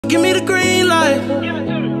give me the green light,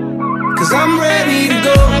 cause I'm ready to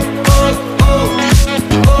go. Oh, oh,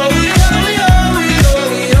 oh, yo, yo, yo,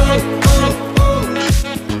 yo, oh, oh.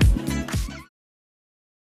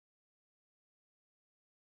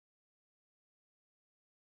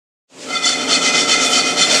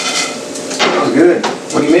 Sounds good.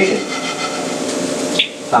 What are you making?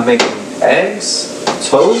 I'm making eggs,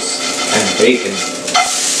 toast, and bacon.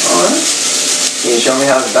 Alright. Can you show me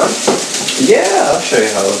how it's done? Yeah, I'll show you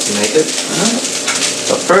how to make it.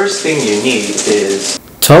 The first thing you need is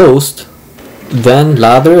toast, then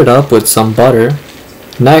lather it up with some butter.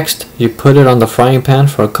 Next, you put it on the frying pan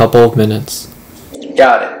for a couple of minutes.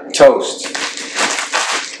 Got it. Toast.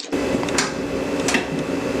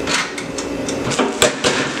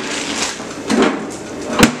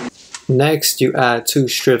 Next, you add 2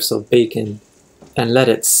 strips of bacon and let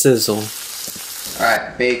it sizzle.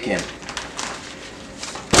 Alright, bacon.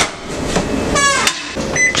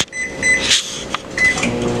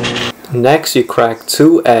 Next, you crack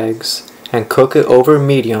 2 eggs and cook it over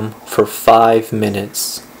medium for 5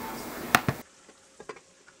 minutes.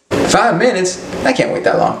 5 minutes? I can't wait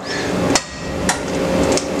that long.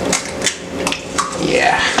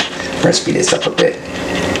 Yeah, let's speed this up a bit.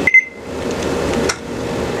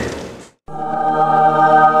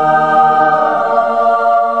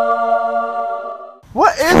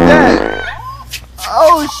 What is that?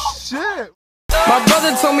 Oh shit! My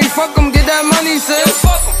brother told me fuck 'em, get that money, sis.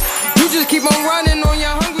 You just keep on running on your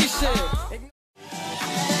hungry.